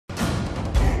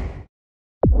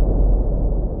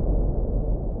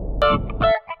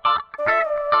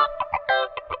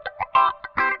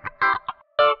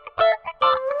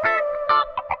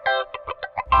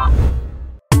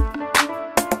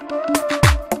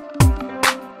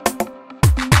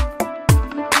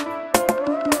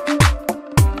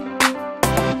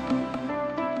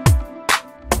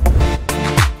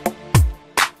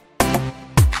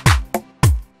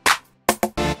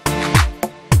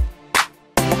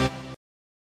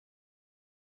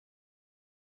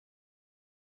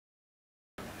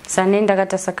Sanenda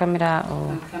katasa camera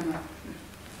or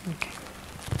okay.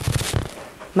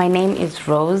 My name is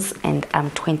Rose and I'm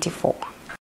 24.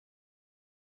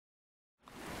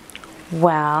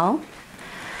 Well,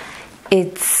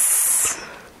 it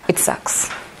sucks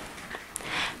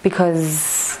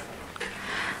because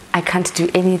I can't do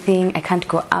anything. I can't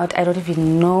go out. I don't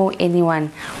even know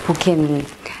anyone who can.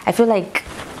 I feel like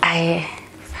can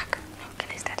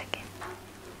I start again?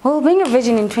 Well, being a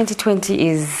virgin in 2020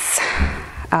 is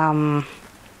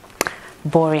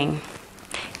boring.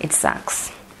 It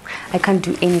sucks. I can't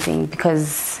do anything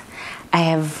because I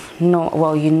have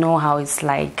well, you know how it's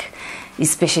like,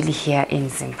 especially here in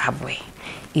Zimbabwe.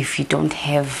 If you don't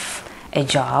have a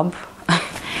job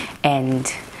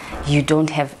and you don't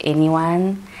have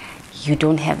anyone, you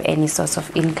don't have any source of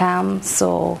income.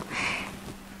 So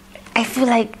I feel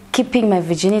like keeping my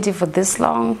virginity for this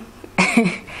long,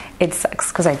 it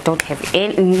sucks because I don't have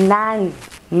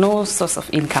no source of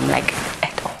income, like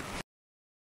at all.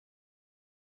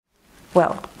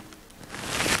 Well,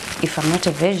 if I'm not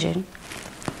a virgin,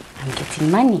 I'm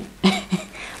getting money.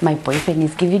 My boyfriend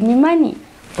is giving me money,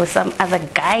 or some other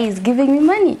guy is giving me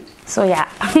money. So yeah,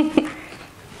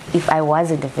 if I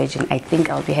wasn't a virgin, I think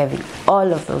I'll be having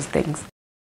all of those things.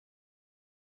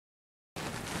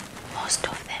 Most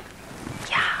of them,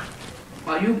 yeah.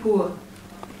 Are you poor?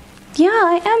 Yeah,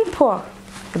 I am poor.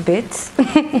 A bit.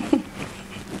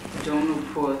 Don't look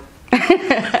poor.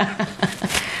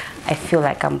 I feel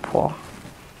like I'm poor.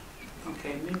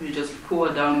 Okay, maybe you just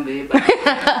poor down there, but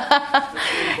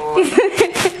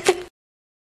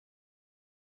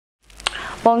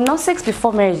well, no sex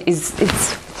before marriage it's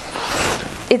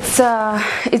a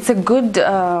good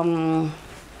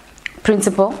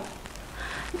principle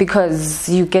because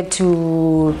you get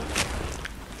to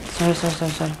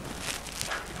sorry.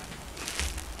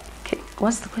 Okay,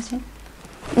 what's the question?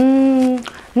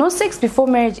 No sex before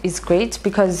marriage is great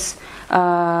because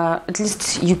at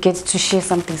least you get to share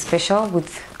something special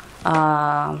with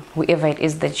whoever it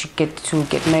is that you get to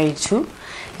get married to.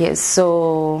 Yes,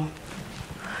 so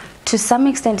to some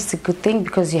extent it's a good thing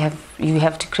because you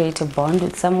have to create a bond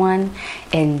with someone,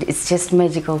 and it's just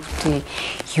magical to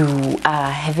you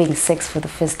having sex for the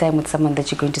first time with someone that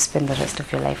you're going to spend the rest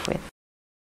of your life with.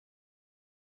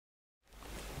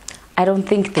 I don't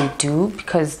think they do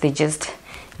because they just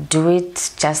do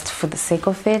it just for the sake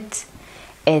of it,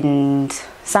 and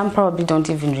some probably don't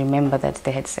even remember that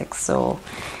they had sex. So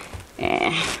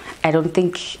I don't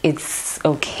think it's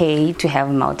okay to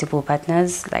have multiple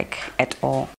partners, like, at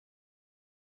all.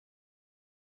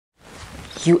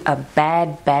 You are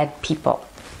bad people,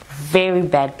 very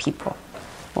bad people.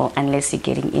 Well, unless you're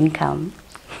getting income.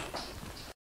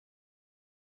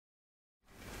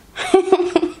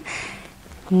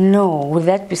 No, would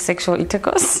that be sexual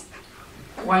intercourse?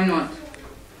 Why not?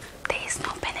 There is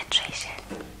no penetration.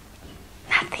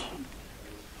 Nothing.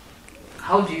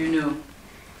 How do you know?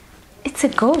 It's a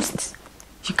ghost.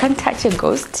 You can't touch a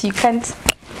ghost. You can't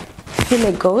feel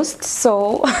a ghost.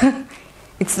 So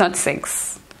it's not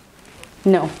sex.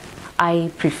 No, I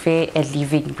prefer a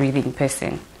living, breathing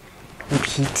person with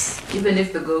heat. Even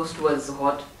if the ghost was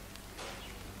hot?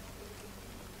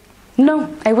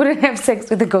 No, I wouldn't have sex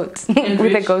with a goat.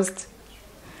 With a ghost.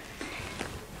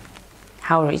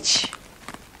 How rich?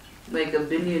 Like a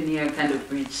billionaire kind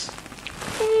of rich.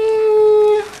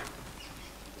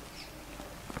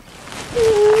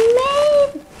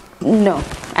 No,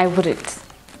 I wouldn't.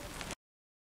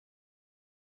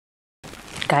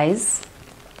 Guys,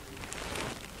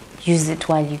 use it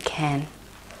while you can,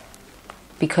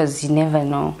 because you never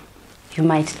know. You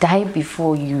might die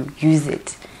before you use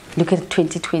it. Look at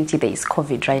 2020, there is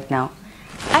COVID right now.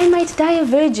 I might die a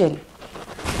virgin.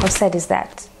 How sad is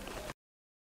that?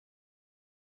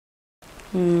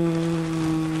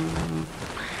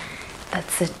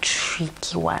 That's a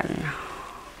tricky one.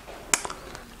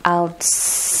 I'll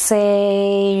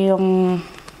say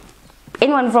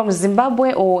anyone from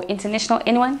Zimbabwe or international,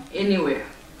 anyone? Anywhere.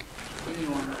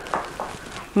 Anyone.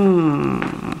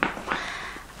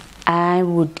 I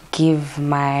would give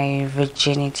my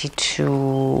virginity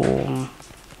to...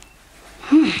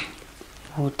 Who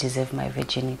would deserve my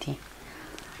virginity?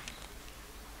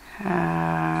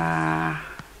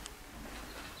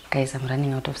 Guys, I'm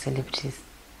running out of celebrities.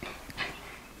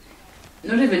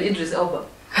 Not even Idris Elba.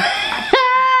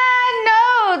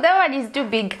 No, that one is too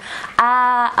big.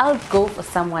 I'll go for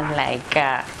someone like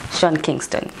Sean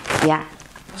Kingston. Yeah.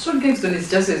 Sean Kingston is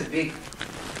just as big.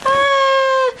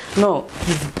 No,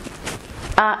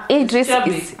 Idris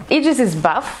is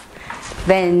buff.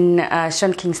 Then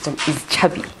Sean Kingston is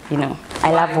chubby. You know,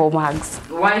 I love warm hugs.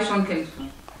 Why Sean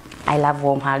Kingston? I love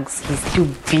warm hugs. He's too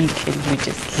big and you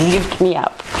just lift me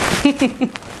up.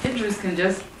 Idris can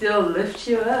just still lift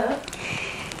you up.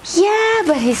 Yeah,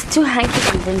 but he's too hanky,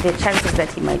 and then the chances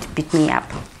that he might beat me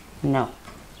up. No.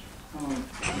 Oh,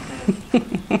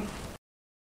 okay.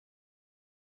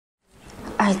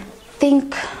 I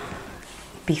think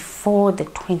before the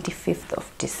 25th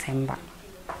of December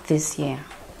this year.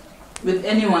 With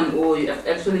anyone, or you have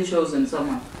actually chosen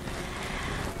someone?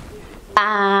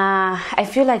 I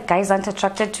feel like guys aren't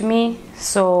attracted to me,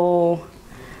 so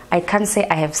I can't say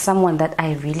I have someone that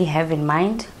I really have in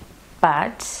mind.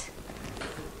 But,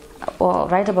 well,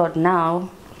 right about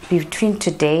now, between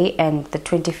today and the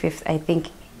 25th, I think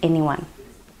anyone.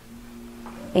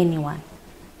 Anyone.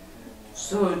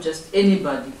 So just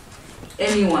anybody,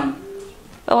 anyone.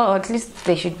 Well, at least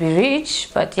they should be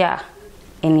rich, but yeah,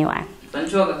 anyone.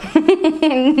 Banchoga.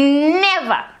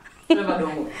 Never. Never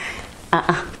don't go.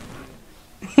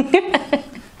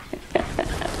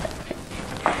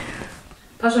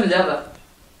 Passion Java.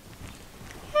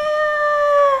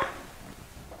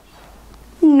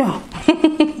 No.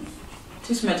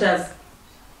 Teach my child.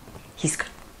 He's got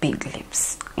big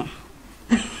lips.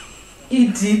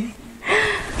 E.D.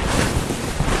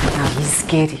 Now he's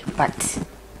scary, but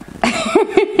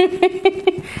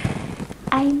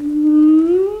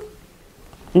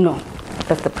no,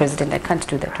 that's the president. I can't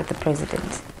do that with the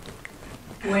president.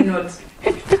 Why not?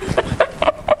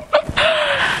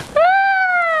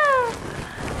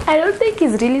 I don't think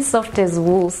he's really soft as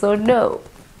wool, so no.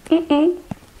 And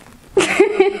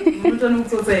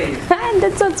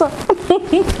that's also.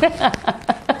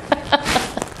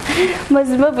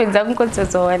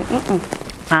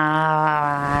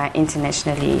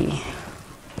 Internationally.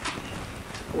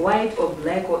 White or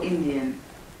black or Indian?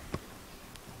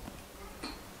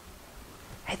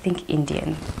 I think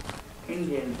Indian.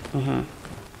 Indian.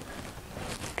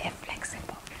 They're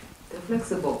flexible. They're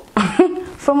flexible.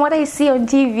 From what I see on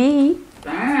TV.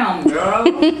 Damn, girl.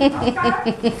 Okay.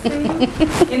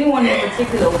 Anyone in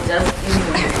particular or just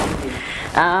anyone who's Indian?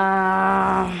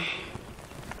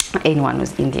 Anyone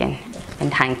who's Indian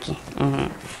and hanky.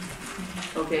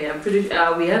 Okay, I'm pretty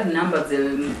sure we have numbers.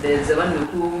 There's the one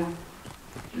who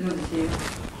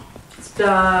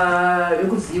Star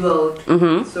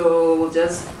So we'll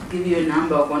just give you a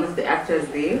number of one of the actors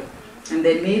there. And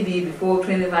then maybe before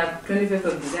 25th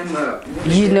of December.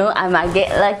 You know, I might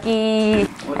get lucky.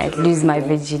 I'd lose my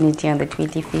virginity on the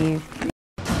 25th.